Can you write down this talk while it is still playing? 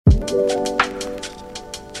Hey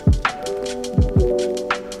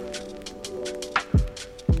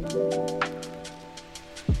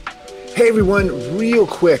everyone, real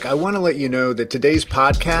quick, I want to let you know that today's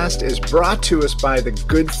podcast is brought to us by the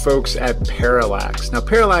good folks at Parallax. Now,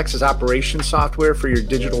 Parallax is operation software for your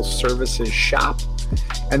digital services shop,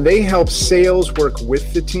 and they help sales work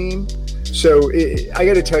with the team. So I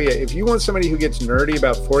got to tell you, if you want somebody who gets nerdy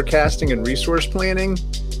about forecasting and resource planning,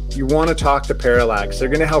 you want to talk to Parallax. They're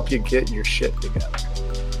going to help you get your shit together.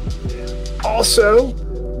 Also,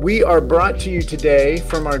 we are brought to you today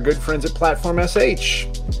from our good friends at Platform SH.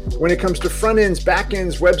 When it comes to front ends, back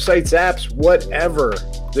ends, websites, apps, whatever,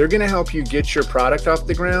 they're going to help you get your product off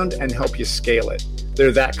the ground and help you scale it.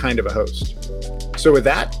 They're that kind of a host. So with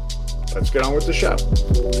that, let's get on with the show.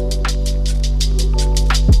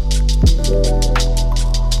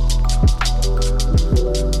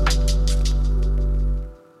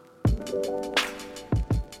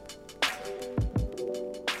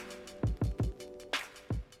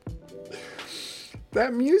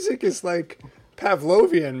 That music is like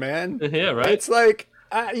Pavlovian, man. Yeah, right. It's like,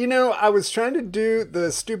 I was trying to do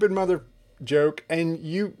the stupid mother joke and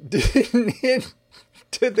you didn't hit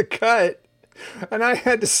to the cut and I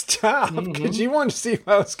had to stop because you wanted to see if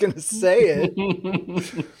I was going to say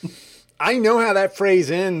it. I know how that phrase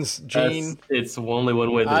ends, Gene. It's only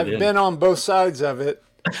one way that I've been on both sides of it.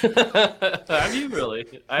 Have you really?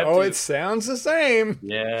 It sounds the same.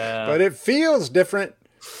 Yeah. But it feels different.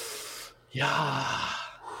 Yeah.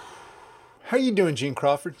 How you doing, Gene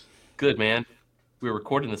Crawford? Good, man. We're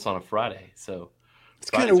recording this on a Friday, so it's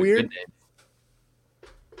kind of weird.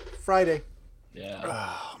 Friday. Yeah.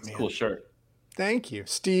 Oh, it's man. a cool shirt. Thank you.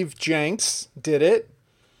 Steve Jenks did it.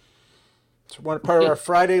 It's one part of our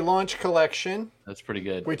Friday launch collection. That's pretty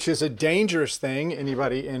good. Which is a dangerous thing.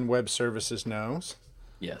 Anybody in web services knows.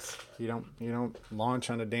 Yes. You don't launch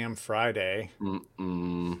on a damn Friday.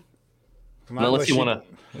 Not unless you want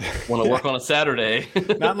to work on a Saturday.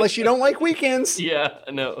 Not unless you don't like weekends. Yeah,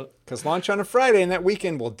 I know. Because launch on a Friday and that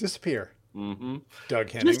weekend will disappear. Mm-hmm. Doug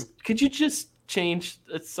Henning. Could you just change?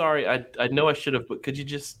 Sorry, I know I should have, but could you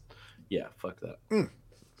just? Yeah, fuck that.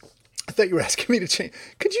 I thought you were asking me to change.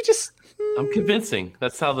 Could you just? I'm convincing.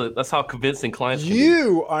 That's how convincing clients.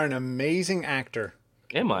 You are an amazing actor.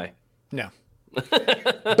 Am I? No.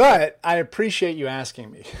 But I appreciate you asking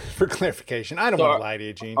me for clarification. I don't want to lie to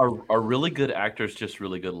you, Gene. Are really good actors just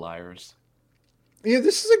really good liars?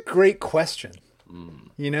 This is a great question.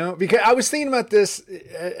 Because I was thinking about this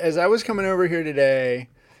as I was coming over here today,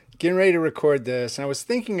 getting ready to record this, and I was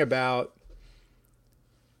thinking about,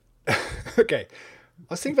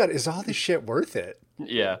 is all this shit worth it?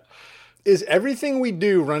 Yeah. Is everything we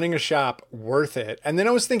do running a shop worth it? And then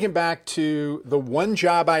I was thinking back to the one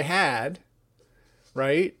job I had,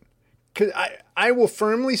 right? Because I will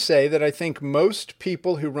firmly say that I think most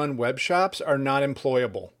people who run web shops are not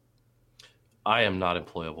employable. I am not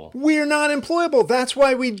employable. We're not employable. That's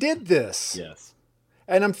why we did this. Yes.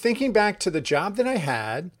 And I'm thinking back to the job that I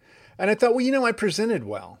had, and I thought, I presented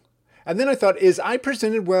well. And then I thought, is I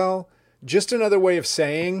presented well just another way of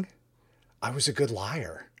saying I was a good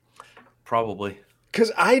liar? Probably.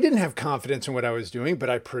 Because I didn't have confidence in what I was doing, but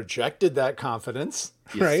I projected that confidence.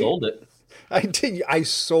 You sold it. I did. I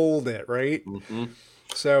sold it, right? Mm-hmm.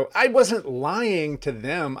 So I wasn't lying to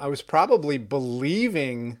them. I was probably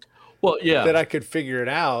believing that I could figure it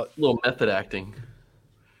out. A little method acting.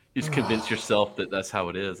 You just convince yourself that that's how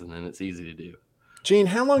it is, and then it's easy to do. Gene,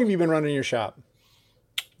 how long have you been running your shop?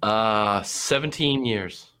 17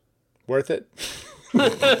 years. Worth it?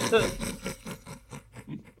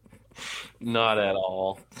 Not at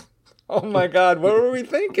all. Oh my God, what were we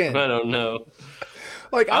thinking? I don't know.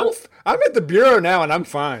 Like I'm at the bureau now and I'm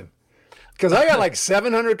fine. Because I got like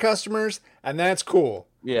 700 customers and that's cool.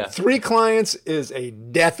 Yeah. 3 clients is a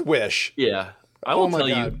death wish. Yeah. I will tell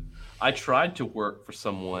you, I tried to work for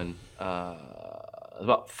someone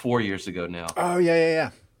about 4 years ago now. Oh, yeah.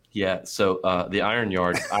 Yeah. So the Iron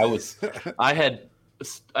Yard, I had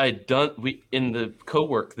done, in the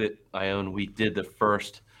co-work that I own, we did the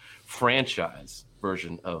first franchise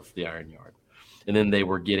version of the Iron Yard. And then they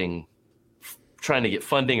were trying to get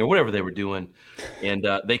funding or whatever they were doing. And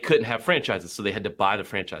they couldn't have franchises. So they had to buy the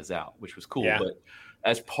franchise out, which was cool. Yeah. But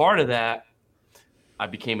as part of that, I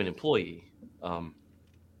became an employee. And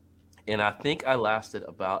I think I lasted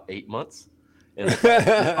about 8 months and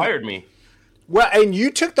they hired me. Well, and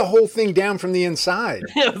you took the whole thing down from the inside.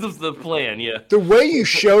 Yeah, this was the plan, yeah. The way you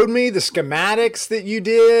showed me the schematics that you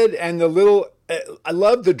did and the little, I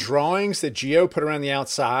love the drawings that Gio put around the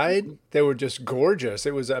outside. They were just gorgeous.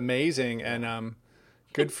 It was amazing. And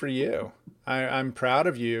good for you. I'm proud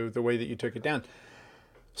of you, the way that you took it down.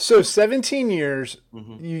 So 17 years,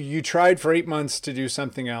 Mm-hmm. you tried for 8 months to do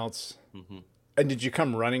something else. Mm-hmm. And did you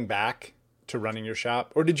come running back to running your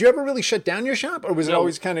shop? Or did you ever really shut down your shop? Or was it No,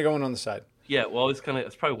 always kind of going on the side? yeah, well, it's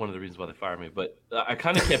probably one of the reasons why they fired me. But I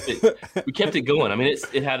kind of kept it. We kept it going. I mean,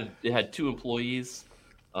 it had 2 employees,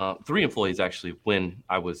 3 employees actually when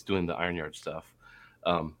I was doing the Iron Yard stuff.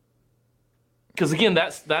 Because again,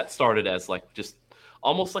 that started as like just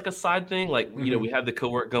almost like a side thing. Like we had the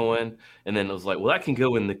co-work going, and then it was like, well, that can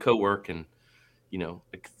go in the co-work, and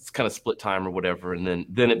it's kind of split time or whatever. And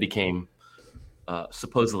then it became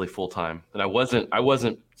supposedly full time, and I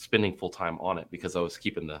wasn't spending full time on it because I was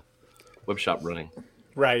keeping the web shop running.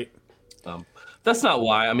 Right. That's not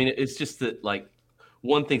why. I mean, it's just that like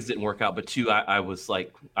one, things didn't work out, but two, I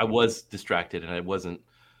was distracted and I wasn't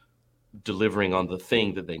delivering on the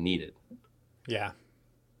thing that they needed. Yeah.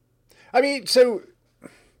 I mean, so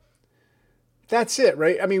that's it,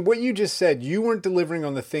 right? I mean, what you just said, you weren't delivering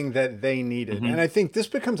on the thing that they needed. Mm-hmm. And I think this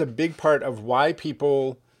becomes a big part of why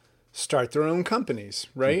people start their own companies,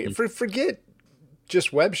 right? Mm-hmm. Forget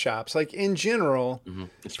just web shops. Like in general,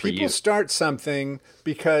 It's for people you. start something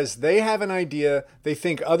because they have an idea. They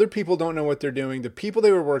think other people don't know what they're doing. The people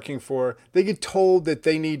they were working for, they get told that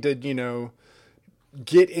they need to,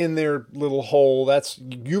 get in their little hole.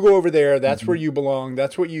 You go over there. That's where you belong.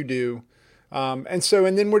 That's what you do. And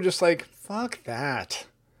then we're just like, fuck that.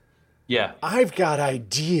 Yeah. I've got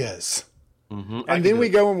ideas. Mm-hmm. And then we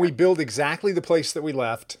go and we build exactly the place that we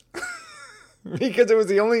left because it was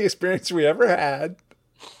the only experience we ever had.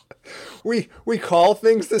 We call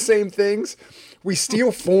things the same things. We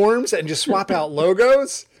steal forms and just swap out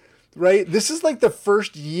logos. Right? This is like the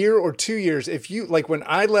first year or 2 years. If you like when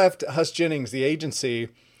I left Huss Jennings, the agency,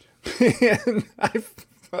 and I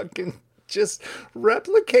fucking just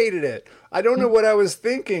replicated it. I don't know what I was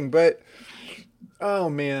thinking, but oh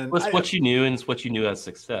man. It's what you knew, and it's what you knew as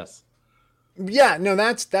success. Yeah, no,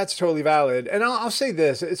 that's totally valid. And I'll say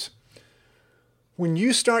this, it's when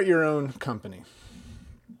you start your own company,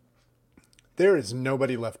 there is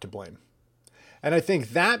nobody left to blame. And I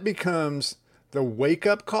think that becomes the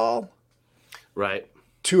wake-up call, Right.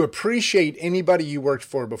 to appreciate anybody you worked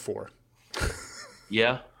for before.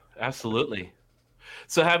 Yeah, absolutely.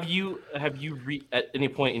 So have you at any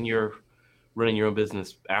point in your running your own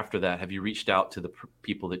business after that, have you reached out to the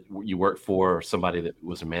people that you worked for, or somebody that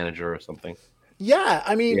was a manager or something? Yeah,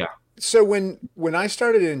 I mean, Yeah. so when I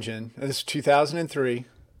started Engine, this is 2003.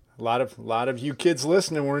 A lot of you kids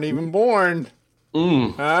listening weren't even born,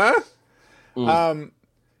 huh?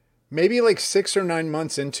 Maybe like 6 or 9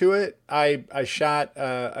 months into it, I shot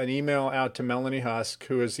an email out to Melanie Husk,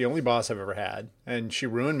 who is the only boss I've ever had, and she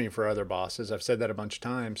ruined me for other bosses. I've said that a bunch of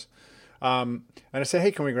times. And I said,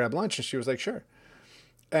 hey, can we grab lunch? And she was like, sure.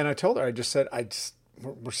 And I told her,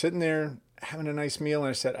 we're sitting there having a nice meal, and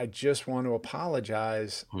I said, I just want to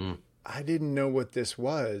apologize. I didn't know what this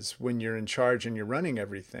was when you're in charge and you're running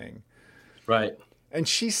everything. Right. And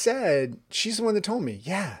she said, she's the one that told me,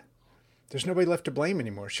 yeah, there's nobody left to blame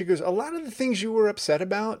anymore. She goes, a lot of the things you were upset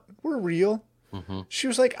about were real. She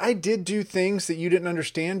was like, I did do things that you didn't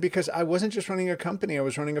understand because I wasn't just running a company. I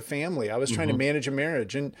was running a family. I was trying to manage a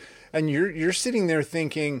marriage. And you're sitting there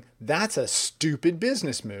thinking, that's a stupid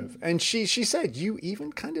business move. And she said, you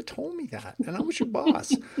even kind of told me that. And I was your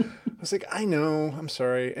boss. I was like, I know, I'm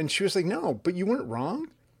sorry. And she was like, no, but you weren't wrong.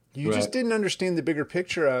 You just didn't understand the bigger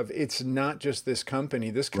picture of it's not just this company.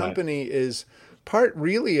 This company is part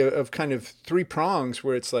really of kind of 3 prongs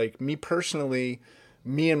where it's like me personally,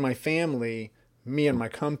 me and my family, me and my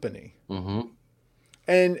company.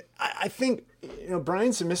 And I think, Brian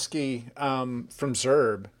Zimiski from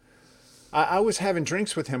Zerb, I was having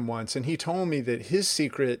drinks with him once, and he told me that his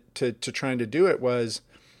secret to trying to do it was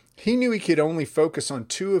he knew he could only focus on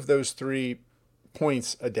 2 of those 3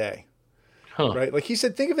 points a day. Right? Like he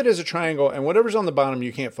said, think of it as a triangle, and whatever's on the bottom,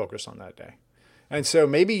 you can't focus on that day. And so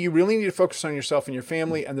maybe you really need to focus on yourself and your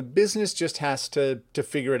family, and the business just has to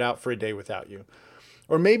figure it out for a day without you.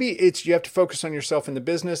 Or maybe it's you have to focus on yourself and the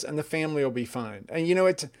business, and the family will be fine. And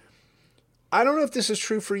I don't know if this is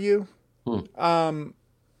true for you,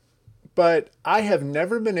 but I have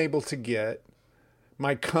never been able to get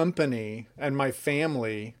my company and my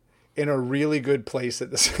family in a really good place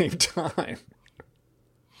at the same time.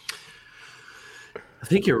 I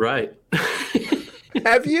think you're right.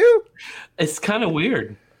 Have you? It's kind of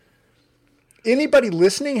weird. Anybody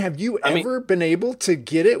listening, have you ever been able to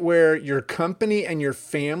get it where your company and your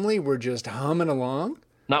family were just humming along?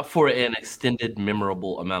 Not for an extended,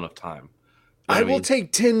 memorable amount of time. I will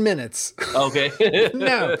take 10 minutes. Okay.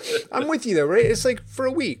 No, I'm with you though, right? It's like for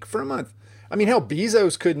a week, for a month. I mean, hell,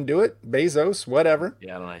 Bezos couldn't do it. Bezos, whatever.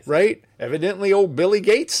 Yeah, I don't know. Right? Evidently, old Billy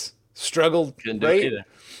Gates struggled. Couldn't do right? it either.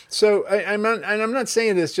 So I'm not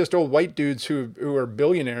saying it's just old white dudes who are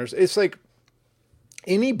billionaires. It's like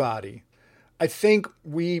anybody. I think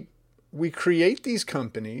we create these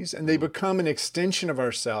companies and they become an extension of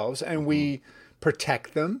ourselves, and we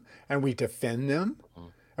protect them and we defend them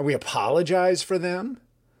and we apologize for them,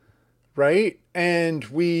 right? And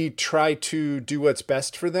we try to do what's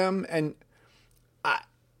best for them. And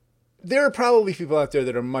there are probably people out there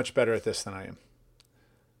that are much better at this than I am.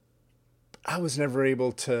 I was never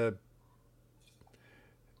able to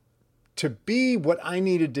be what I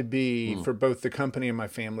needed to be for both the company and my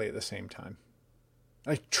family at the same time.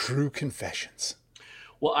 Like true confessions.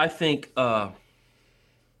 Well, I think the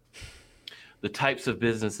types of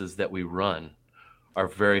businesses that we run are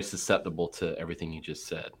very susceptible to everything you just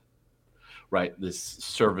said, right? This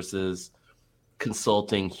services,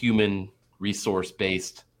 consulting, human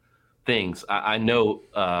resource-based things. I know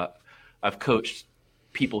I've coached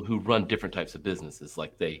people who run different types of businesses.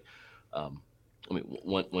 Like they,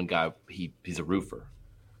 one guy, he's a roofer,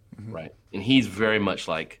 right? And he's very much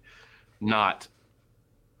like not,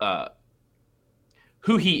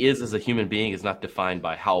 who he is as a human being is not defined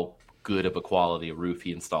by how good of a quality a roof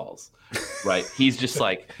he installs, right? He's just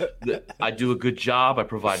like, I do a good job. I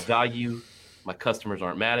provide value. My customers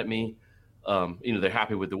aren't mad at me. They're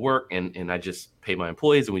happy with the work, and I just pay my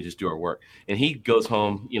employees and we just do our work. And he goes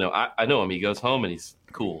home, I know him, he goes home and he's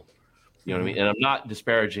cool. You know what I mean? And I'm not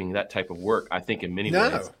disparaging that type of work. I think in many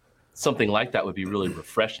ways, something like that would be really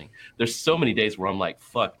refreshing. There's so many days where I'm like,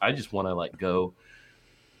 fuck, I just want to like go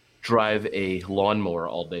drive a lawnmower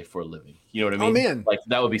all day for a living. You know what I mean? Oh, man. Like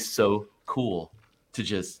that would be so cool to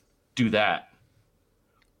just do that.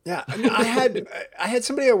 Yeah. I had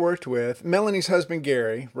somebody I worked with, Melanie's husband,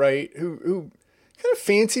 Gary, right? Who kind of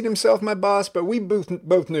fancied himself my boss, but we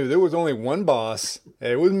both knew there was only one boss.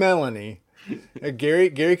 It was Melanie.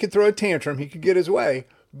 Gary could throw a tantrum. He could get his way.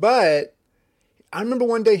 But I remember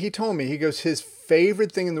one day he told me, he goes, his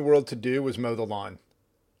favorite thing in the world to do was mow the lawn.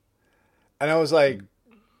 And I was like,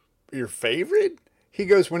 your favorite? He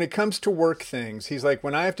goes, when it comes to work things, he's like,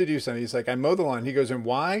 when I have to do something, he's like, I mow the lawn. He goes, and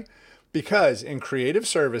why? Because in creative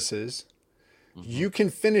services, you can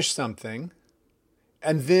finish something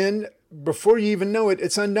and then before you even know it,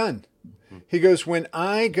 it's undone. He goes, when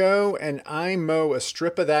I go and I mow a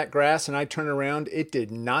strip of that grass and I turn around, it did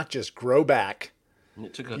not just grow back.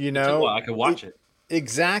 It took a while. I could watch it.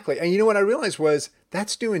 Exactly. And you know what I realized was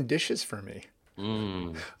that's doing dishes for me.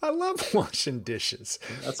 I love washing dishes.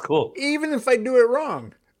 That's cool. Even if I do it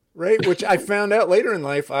wrong, right? Which I found out later in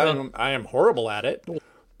life, I am horrible at it.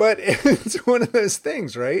 But it's one of those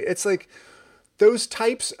things, right? It's like those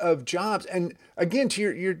types of jobs. And again, to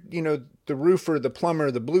your the roofer, the plumber,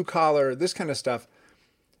 the blue collar, this kind of stuff.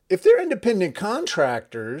 If they're independent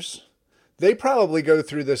contractors, they probably go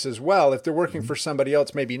through this as well. If they're working for somebody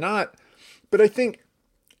else, maybe not. But I think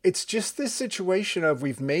it's just this situation of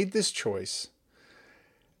we've made this choice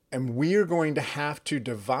and we are going to have to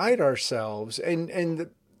divide ourselves. And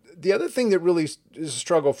the other thing that really is a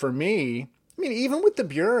struggle for me, I mean, even with the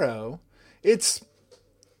Bureau,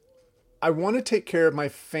 I want to take care of my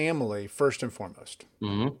family first and foremost.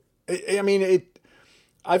 Mm-hmm.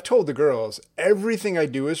 I've told the girls, everything I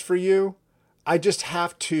do is for you. I just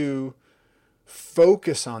have to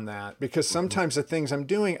focus on that because sometimes the things I'm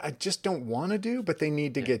doing, I just don't want to do, but they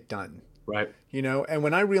need to get done. Right. And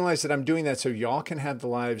when I realize that I'm doing that so y'all can have the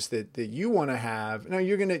lives that you want to have, no,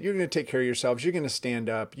 you're going to take care of yourselves. You're going to stand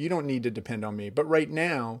up. You don't need to depend on me. But right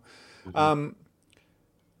now,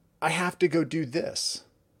 I have to go do this.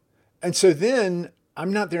 And so then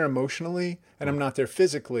I'm not there emotionally and I'm not there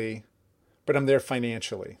physically, but I'm there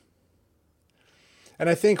financially. And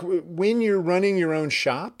I think when you're running your own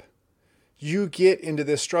shop, you get into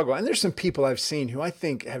this struggle. And there's some people I've seen who I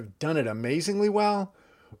think have done it amazingly well,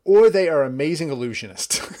 or they are amazing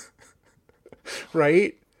illusionists,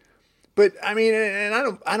 right? But I mean, and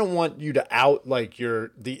I don't want you to out like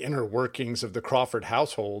the inner workings of the Crawford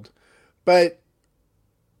household, but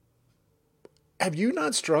have you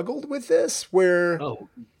not struggled with this where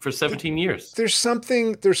for 17 years, there's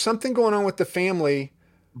something going on with the family,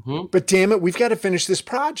 but damn it, we've got to finish this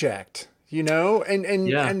project,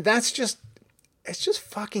 and that's just, it's just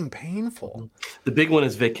fucking painful. The big one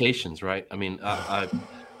is vacations, right? I mean,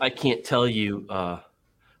 I can't tell you,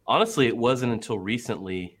 honestly, it wasn't until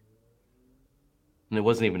recently, and it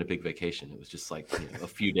wasn't even a big vacation. It was just like a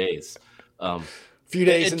few days. Few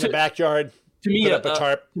days in the backyard. To me, put up a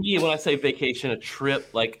tarp. To me, when I say vacation, a trip,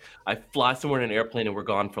 like I fly somewhere in an airplane and we're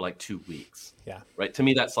gone for like 2 weeks. Yeah. Right. To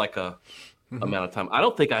me, that's like amount of time. I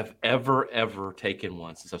don't think I've ever taken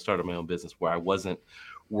one since I started my own business where I wasn't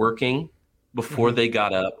working before they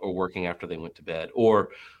got up or working after they went to bed, or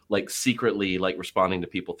like secretly like responding to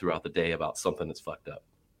people throughout the day about something that's fucked up.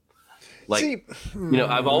 Like, See,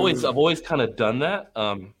 I've always kind of done that.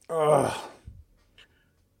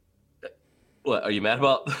 What are you mad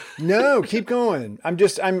about? No, keep going.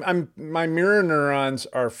 I'm my mirror neurons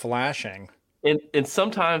are flashing. And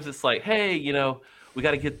sometimes it's like, hey, we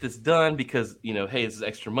got to get this done because, hey, this is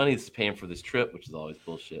extra money. This is paying for this trip, which is always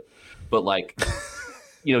bullshit. But like,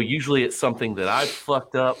 usually it's something that I've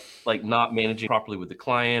fucked up, like not managing properly with the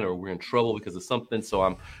client, or we're in trouble because of something. So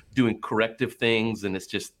I'm doing corrective things, and it's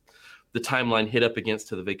just the timeline hit up against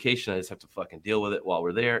to the vacation. I just have to fucking deal with it while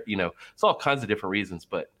we're there. It's all kinds of different reasons.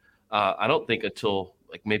 But I don't think until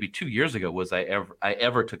like maybe 2 years ago was I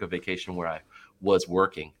ever took a vacation where I was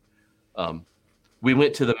working. We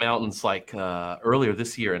went to the mountains like earlier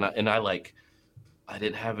this year, and I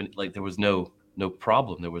didn't have any, like, there was no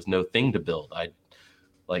problem. There was no thing to build.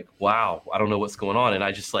 Wow, I don't know what's going on. And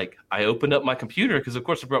I just I opened up my computer, because of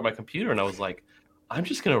course I brought my computer, and I was like, I'm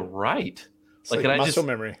just going to write. It's like muscle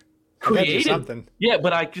memory. Created something. Yeah,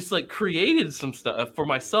 but I just created some stuff for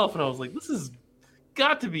myself, and I was like, this has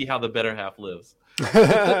got to be how the better half lives.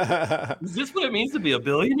 Is this what it means to be a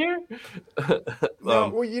billionaire? No,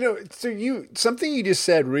 well, something you just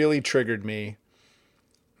said really triggered me,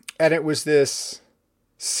 and it was this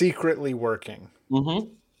secretly working. Mm-hmm.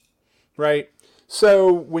 Right?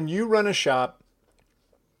 So when you run a shop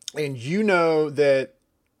and you know that,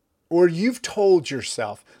 or you've told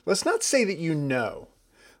yourself, let's not say that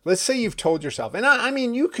let's say you've told yourself, and I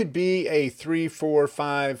mean, you could be a 3, 4,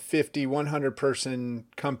 5, 50, 100 person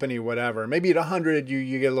company, whatever. Maybe at 100,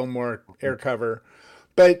 you get a little more air cover,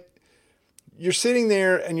 but you're sitting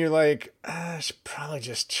there and you're like, I should probably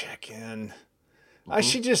just check in. Mm-hmm. I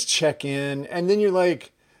should just check in. And then you're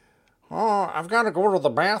like, oh, I've got to go to the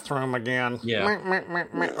bathroom again. Yeah.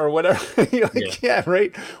 Or whatever. You're like, yeah,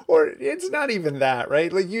 right. Or it's not even that,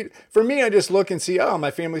 right? Like for me, I just look and see, oh, my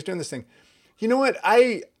family's doing this thing. You know what?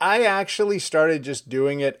 I actually started just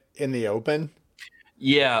doing it in the open.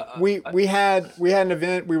 Yeah. We had an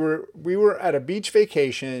event. We were at a beach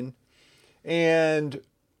vacation, and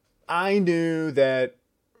I knew that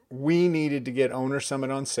we needed to get Owner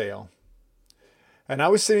Summit on sale. And I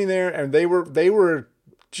was sitting there, and they were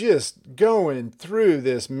just going through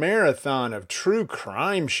this marathon of true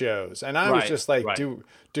crime shows. And I was just like,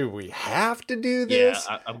 do we have to do this?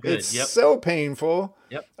 Yeah, I'm good. It's so painful.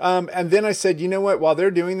 Yep. And then I said, you know what? While they're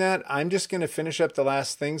doing that, I'm just going to finish up the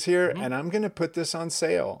last things here, and I'm going to put this on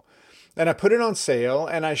sale. And I put it on sale,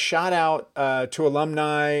 and I shot out to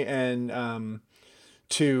alumni and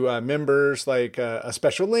to members like a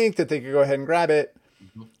special link that they could go ahead and grab it.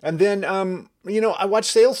 Mm-hmm. And then, I watched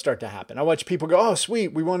sales start to happen. I watched people go, oh,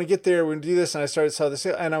 sweet, we want to get there. We want to do this. And I started to sell the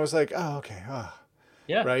sale. And I was like, oh, okay. Oh.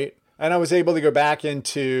 Yeah. Right. And I was able to go back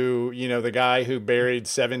into, the guy who buried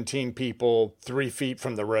 17 people 3 feet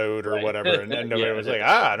from the road or whatever. And nobody was like,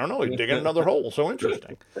 I don't know. He's digging another hole. So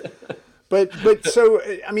interesting. But so,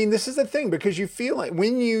 I mean, this is the thing, because you feel like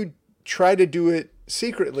when you try to do it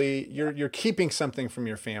secretly, you're keeping something from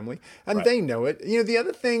your family, and they know it. The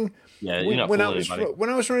other thing, when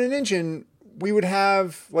I was running Engine, we would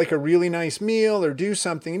have like a really nice meal or do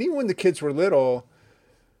something. And even when the kids were little,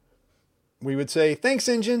 we would say, thanks,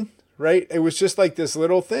 Engine. Right. It was just like this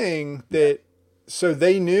little thing that, so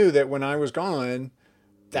they knew that when I was gone,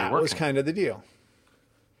 that was kind of the deal.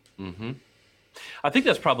 Mm-hmm. I think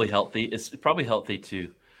that's probably healthy. It's probably healthy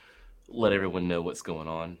to let everyone know what's going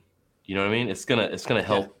on. You know what I mean? It's gonna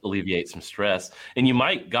help alleviate some stress, and you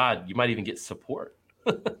might even get support.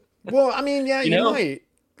 Well, I mean, yeah, you might.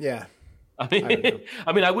 Yeah. I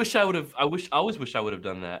mean, I always wish I would have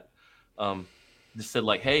done that. Just said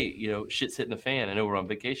like, hey, shit's hitting the fan. I know we're on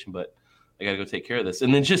vacation, but I got to go take care of this,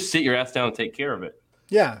 and then just sit your ass down and take care of it.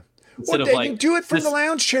 Yeah. Instead of you do it from the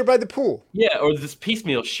lounge chair by the pool. Yeah, or this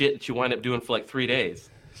piecemeal shit that you wind up doing for like 3 days.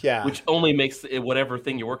 Yeah. Which only makes whatever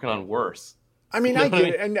thing you're working on worse. I mean, I get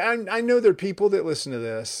it. And I know there are people that listen to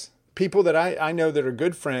this, people that I know that are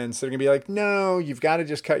good friends. They're going to be like, no, you've got to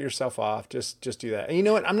just cut yourself off. Just do that. And you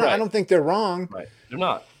know what? I don't think they're wrong. Right. They're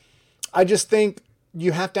not. I just think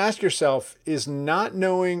you have to ask yourself, is not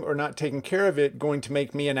knowing or not taking care of it going to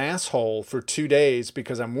make me an asshole for 2 days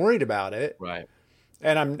because I'm worried about it? Right.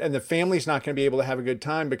 And the family's not going to be able to have a good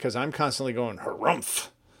time because I'm constantly going, harumph.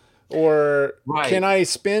 Or can I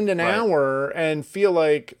spend an hour and feel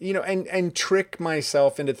like, and trick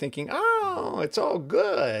myself into thinking, oh, it's all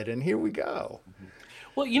good, and here we go.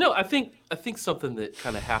 Well, I think something that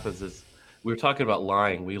kind of happens is, we were talking about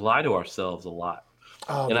lying. We lie to ourselves a lot.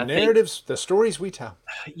 Oh, And the I think, narratives, the stories we tell.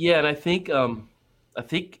 yeah, and I think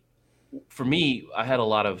for me,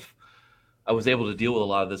 I was able to deal with a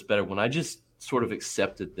lot of this better when I just sort of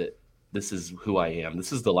accepted that this is who I am.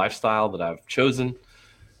 This is the lifestyle that I've chosen.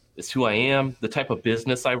 It's who I am, the type of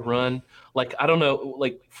business I run. Like, I don't know,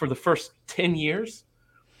 like for the first 10 years,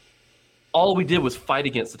 all we did was fight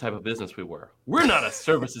against the type of business we were. We're not a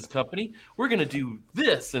services company. We're going to do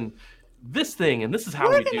this and this thing, and this is how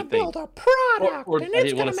We're we do going to things. build a product, Or and I it's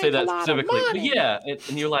didn't going want to to say make a that lot of specifically, but money. yeah,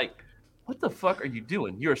 and you're like, what the fuck are you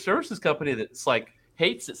doing? You're a services company that's like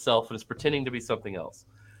hates itself and is pretending to be something else.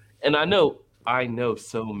 And I know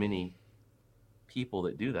so many people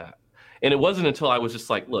that do that. And it wasn't until I was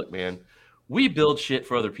just like, look, man, we build shit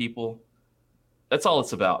for other people. That's all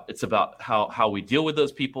it's about. It's about how we deal with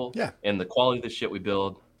those people Yeah. and the quality of the shit we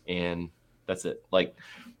build. And that's it. Like,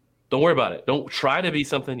 don't worry about it. Don't try to be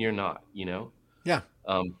something you're not, you know? Yeah.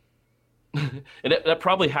 And that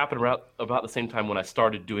probably happened around about the same time when I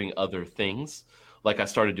started doing other things. Like I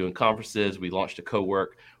started doing conferences. We launched a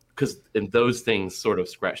co-work and those things sort of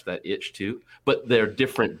scratch that itch too. But they're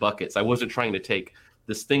different buckets. I wasn't trying to take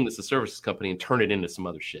this thing that's a services company and turn it into some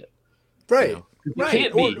other shit. Right. You know? It Right.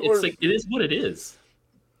 can't be. It's like, it is what it is.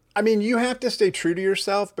 I mean, you have to stay true to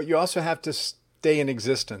yourself, but you also have to stay in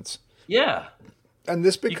existence. Yeah. And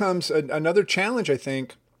this becomes another challenge, I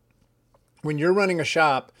think, when you're running a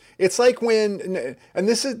shop. It's like when, and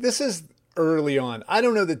this is early on. I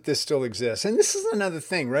don't know that this still exists. And this is another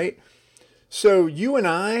thing, right? So you and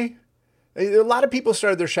a lot of people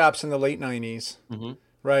started their shops in the late 90s,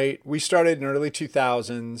 right? We started in early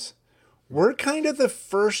 2000s. We're kind of the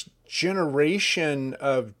first generation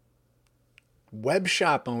of web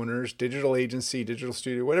shop owners, digital agency, digital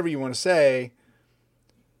studio, whatever you want to say,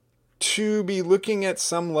 to be looking at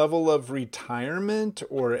some level of retirement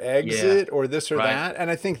or exit or this or that. And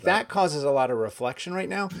I think that causes a lot of reflection right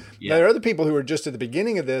now. Yeah. There are other people who are just at the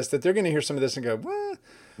beginning of this that they're going to hear some of this and go, well,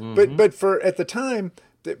 but for at the time,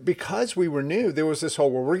 because we were new, there was this whole,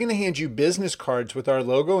 well, we're going to hand you business cards with our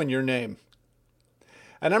logo and your name.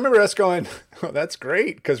 And I remember us going, oh, that's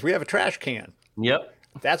great because we have a trash can. Yep.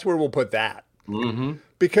 That's where we'll put that. Mm-hmm.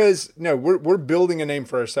 Because no, we're building a name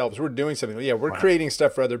for ourselves. We're doing something. Yeah, we're creating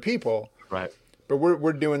stuff for other people. Right. But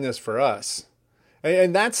we're doing this for us.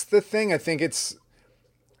 And that's the thing. I think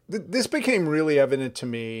this became really evident to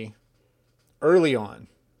me early on.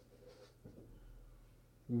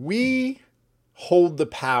 We hold the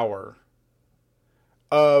power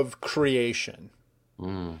of creation.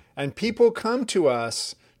 And people come to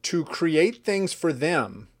us to create things for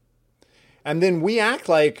them. And then we act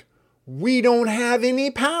like we don't have any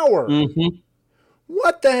power.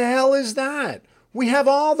 What the hell is that? We have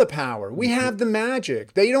all the power. We have the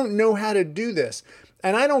magic. They don't know how to do this.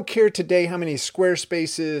 And I don't care today how many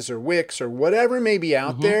Squarespaces or Wix or whatever may be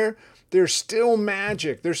out there. There's still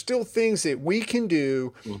magic. There's still things that we can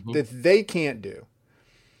do that they can't do.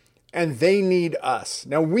 And they need us.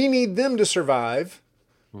 Now, we need them to survive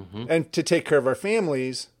and to take care of our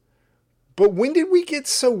families. But when did we get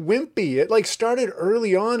so wimpy? It like started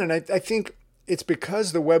early on. And I think it's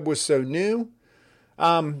because the web was so new.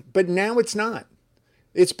 But now it's not.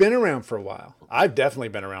 It's been around for a while. I've definitely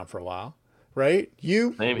been around for a while, right?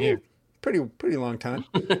 You? Same here. Pretty long time.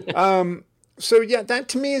 So yeah, that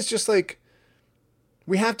to me is just like,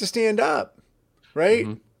 we have to stand up, right?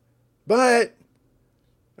 But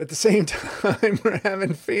at the same time, we're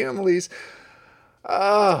having families.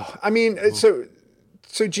 I mean, so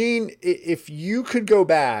Gene, if you could go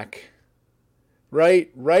back,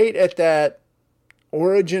 right at that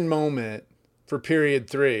origin moment for period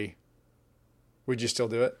 3, would you still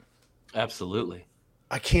do it? Absolutely.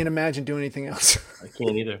 I can't imagine doing anything else. I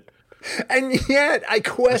can't either. And yet I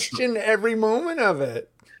question every moment of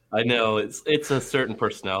it. I know it's a certain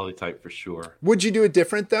personality type for sure. Would you do it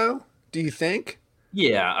different though? Do you think?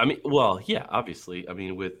 Yeah. I mean, well, yeah, obviously. I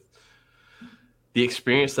mean, with the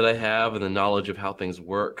experience that I have and the knowledge of how things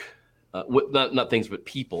work, not things, but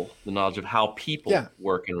people, the knowledge of how people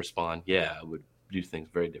work and respond. Yeah, I would do things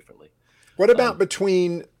very differently. What about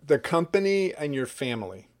between the company and your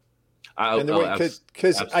family? Because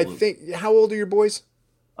I think, how old are your boys?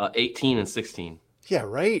 18 and 16. Yeah,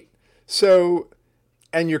 right. So,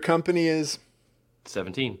 and your company is?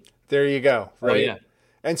 17. There you go. Right. Oh, yeah.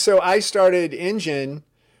 And so I started Engine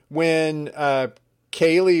when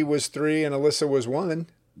Kaylee was 3 and Alyssa was 1.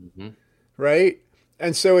 Right.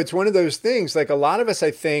 And so it's one of those things, like a lot of us, I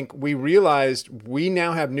think we realized we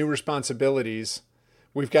now have new responsibilities.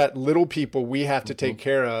 We've got little people we have to take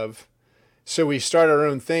care of. So we start our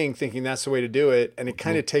own thing thinking that's the way to do it. And it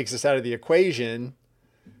kind of takes us out of the equation.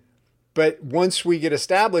 But once we get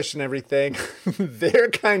established and everything, they're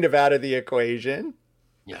kind of out of the equation.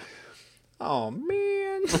 Yeah. Oh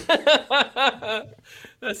man.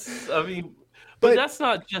 But that's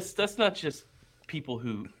not just people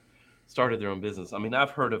who started their own business. I mean,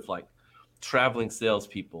 I've heard of like traveling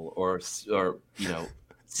salespeople or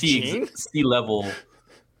C-level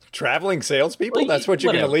traveling salespeople. That's what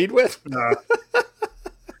you're going to lead with.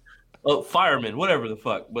 Oh, firemen, whatever the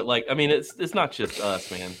fuck. But like, I mean, it's not just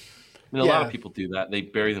us, man. I mean, a lot of people do that. They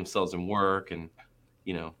bury themselves in work, and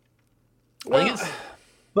Well,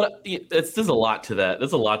 there's a lot to that.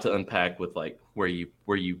 There's a lot to unpack with like what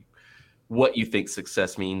you think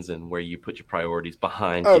success means and where you put your priorities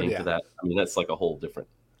behind getting to that. I mean, that's like a whole different.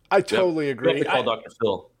 I totally agree. You have to call Dr.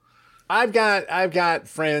 Phil. I've got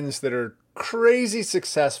friends that are crazy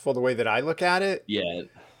successful the way that I look at it. Yeah.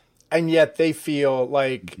 And yet they feel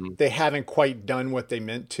like they haven't quite done what they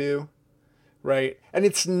meant to. Right. And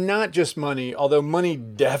it's not just money, although money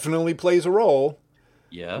definitely plays a role.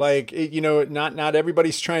 Yeah. Like, not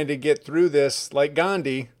everybody's trying to get through this like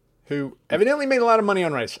Gandhi, who evidently made a lot of money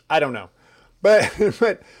on rice. I don't know. But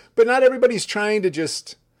not everybody's trying to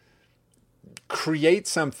just create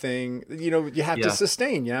something. You have to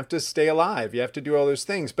sustain, you have to stay alive, you have to do all those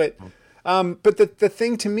things. But the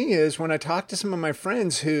thing to me is when I talk to some of my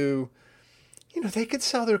friends who, they could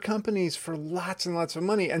sell their companies for lots and lots of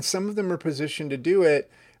money, and some of them are positioned to do it.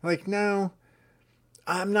 Like, no,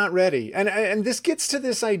 I'm not ready. And this gets to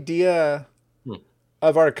this idea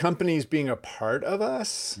of our companies being a part of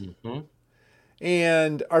us. Mm-hmm.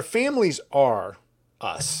 And our families are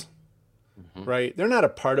us, right? They're not a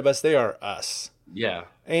part of us. They are us. Yeah.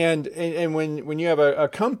 And when you have a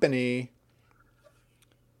company,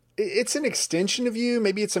 it's an extension of you.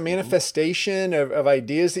 Maybe it's a manifestation of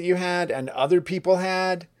ideas that you had and other people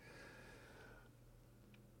had.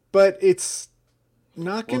 But it's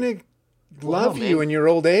not going to love you in your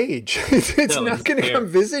old age. It's not going to come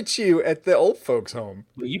visit you at the old folks' home.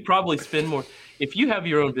 You probably spend more, if you have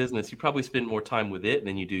your own business, you probably spend more time with it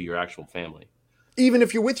than you do your actual family. Even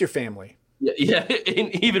if you're with your family. Yeah.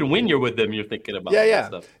 And even when you're with them, you're thinking about that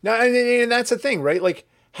stuff. Now, and that's the thing, right? Like,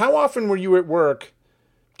 how often were you at work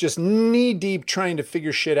just knee deep trying to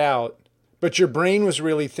figure shit out, but your brain was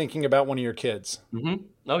really thinking about one of your kids? Mm-hmm.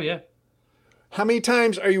 Oh, yeah. How many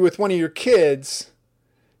times are you with one of your kids,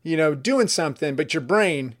 doing something, but your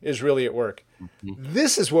brain is really at work? Mm-hmm.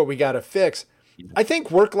 This is what we got to fix. Yeah. I think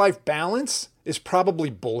work-life balance is probably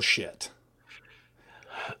bullshit.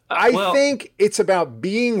 I think it's about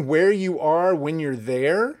being where you are when you're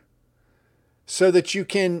there so that you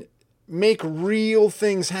can make real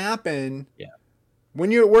things happen. Yeah. When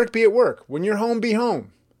you're at work, be at work. When you're home, be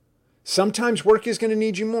home. Sometimes work is going to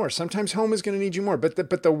need you more. Sometimes home is going to need you more.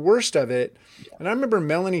 But the worst of it, and I remember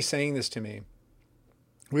Melanie saying this to me.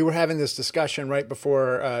 We were having this discussion right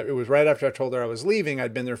before, it was right after I told her I was leaving.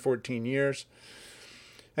 I'd been there 14 years.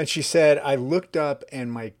 And she said, I looked up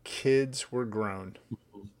and my kids were grown.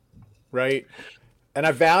 Right? And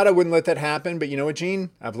I vowed I wouldn't let that happen. But you know what, Gene?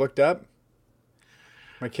 I've looked up.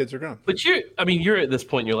 My kids are grown. But you're at this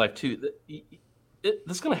point in your life too. This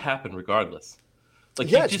is going to happen regardless.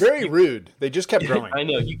 Like, it's very rude. They just kept growing. I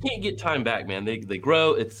know. You can't get time back, man. They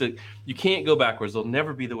grow. You can't go backwards. They'll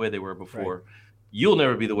never be the way they were before. Right. You'll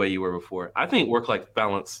never be the way you were before. I think work-life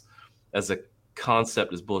balance as a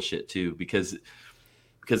concept is bullshit too, because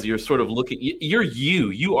you're sort of looking. You're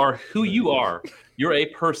you. You are who you are. You're a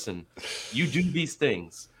person. You do these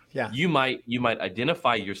things. Yeah. You might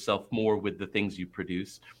identify yourself more with the things you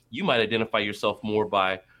produce. You might identify yourself more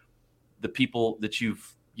by the people that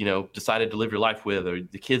you've decided to live your life with, or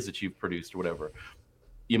the kids that you've produced or whatever.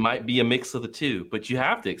 You might be a mix of the two, but you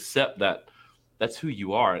have to accept that that's who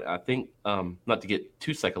you are. I think, not to get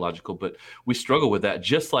too psychological, but we struggle with that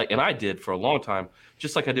and I did for a long time,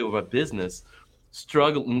 just like I did with my business,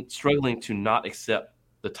 struggling to not accept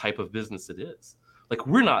the type of business it is. Like,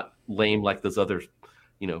 we're not lame like those other,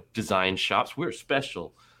 design shops. We're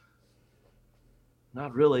special.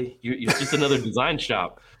 Not really. You're just another design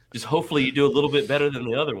shop. Just hopefully you do a little bit better than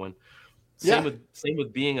the other one. Same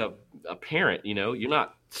with being a parent. You're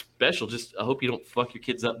not special. Just I hope you don't fuck your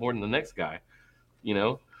kids up more than the next guy.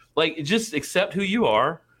 Like, just accept who you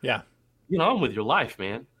are. Yeah. On with your life,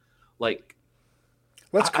 man. Like,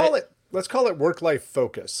 let's call it work-life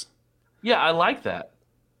focus. Yeah, I like that.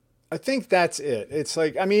 I think that's it. It's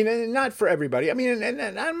like, I mean, not for everybody. I mean, and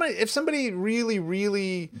if somebody really,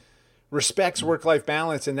 really respects work-life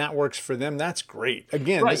balance and that works for them, that's great.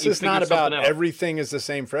 Again, right, this is not about everything is the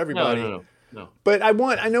same for everybody. No. But I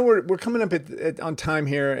know we're coming up on time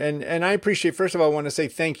here, and I appreciate, first of all, I want to say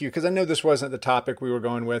thank you, because I know this wasn't the topic we were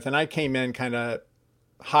going with, and I came in kind of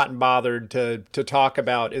hot and bothered to talk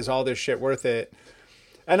about, is all this shit worth it?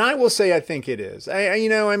 And I will say, I think it is.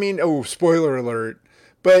 Oh, spoiler alert.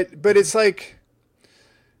 But it's like,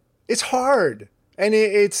 it's hard. And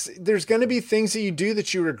there's going to be things that you do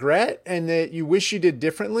that you regret and that you wish you did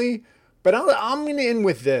differently. But I'm going to end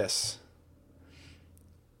with this.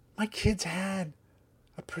 My kids had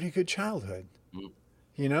a pretty good childhood.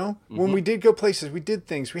 You know, when we did go places, we did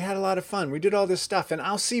things, we had a lot of fun. We did all this stuff. And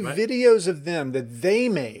I'll see videos of them that they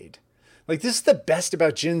made. Like, this is the best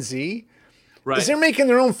about Gen Z. Right. Because they're making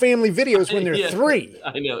their own family videos when they're 3.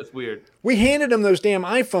 I know, it's weird. We handed them those damn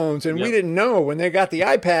iPhones, and we didn't know when they got the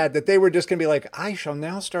iPad that they were just going to be like, I shall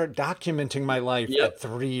now start documenting my life at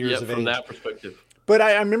 3 years of age. From that perspective. But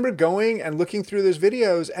I remember going and looking through those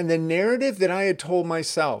videos, and the narrative that I had told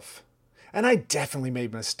myself, and I definitely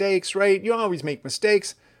made mistakes, right? You always make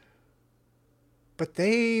mistakes. But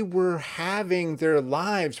they were having their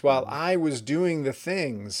lives while I was doing the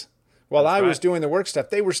things. While I was doing the work stuff,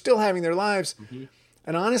 they were still having their lives.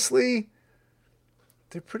 And honestly,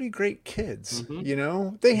 they're pretty great kids. You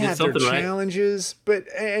know, they have their challenges, but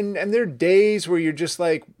and there are days where you're just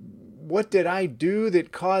like, what did I do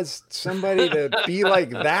that caused somebody to be like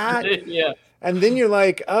that? And then you're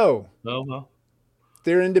like, oh, well,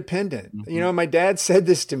 they're independent. You know, my dad said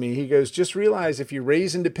this to me. He goes, just realize if you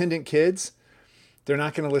raise independent kids, they're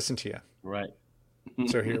not going to listen to you. Right.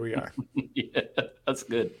 So here we are. Yeah, that's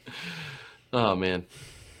good. Oh, man.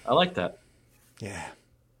 I like that. Yeah.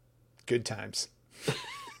 Good times.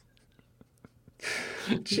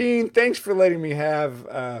 Gene, thanks for letting me have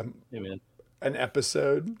hey, man. An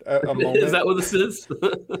episode, a moment. Is that what this is?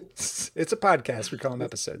 It's a podcast. We call them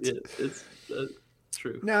episodes. It's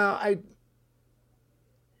true. No,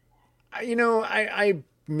 I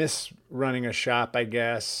miss running a shop, I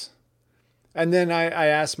guess. And then I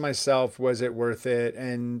asked myself, was it worth it?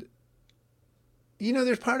 And, you know,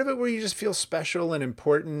 there's part of it where you just feel special and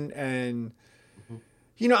important. And,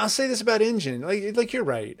 you know, I'll say this about Engine. Like you're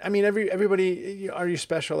right. I mean, everybody, are you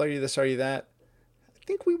special? Are you this? Are you that? I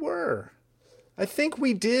think we were. I think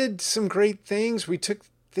we did some great things. We took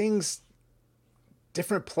things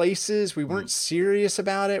different places. We weren't serious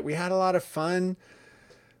about it. We had a lot of fun.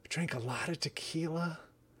 We drank a lot of tequila.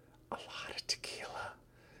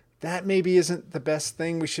 That maybe isn't the best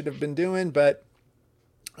thing we should have been doing, but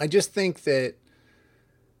I just think that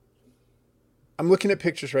I'm looking at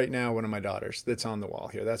pictures right now, one of my daughters that's on the wall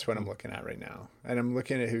here. That's what I'm looking at right now. And I'm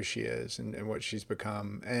looking at who she is and what she's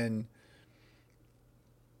become. And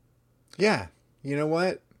yeah, you know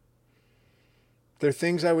what? There are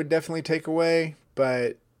things I would definitely take away,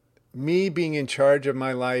 but me being in charge of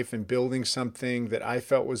my life and building something that I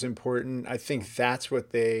felt was important, I think that's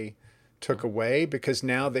what they took away, because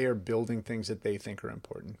now they are building things that they think are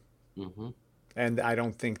important. And I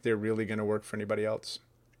don't think they're really going to work for anybody else.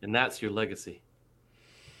 And that's your legacy.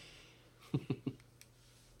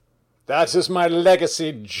 That's just my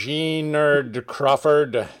legacy, G-Nerd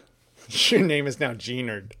Crawford. Your name is now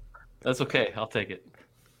G-Nerd. That's okay. I'll take it.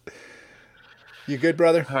 You good,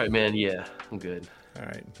 brother? All right, man. Yeah, I'm good. All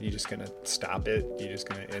right. You just going to stop it? You just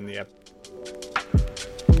going to end the episode?